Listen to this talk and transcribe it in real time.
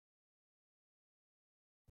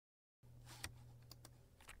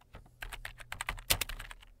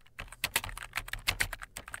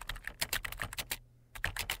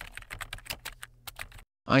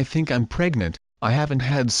I think I'm pregnant. I haven't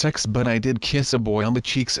had sex but I did kiss a boy on the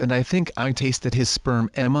cheeks and I think I tasted his sperm.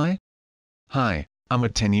 Am I? Hi, I'm a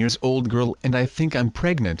 10 years old girl and I think I'm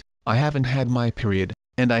pregnant. I haven't had my period,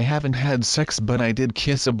 and I haven't had sex but I did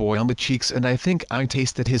kiss a boy on the cheeks and I think I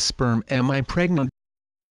tasted his sperm. Am I pregnant?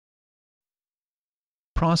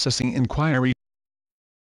 Processing inquiry.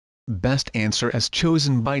 Best answer as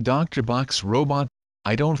chosen by Dr. Box Robot.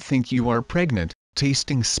 I don't think you are pregnant.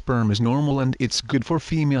 Tasting sperm is normal and it's good for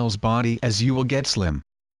female's body as you will get slim.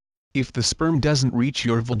 If the sperm doesn't reach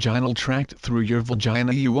your vaginal tract through your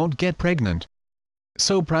vagina you won't get pregnant.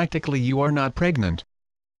 So practically you are not pregnant.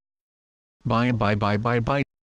 Bye bye bye bye bye.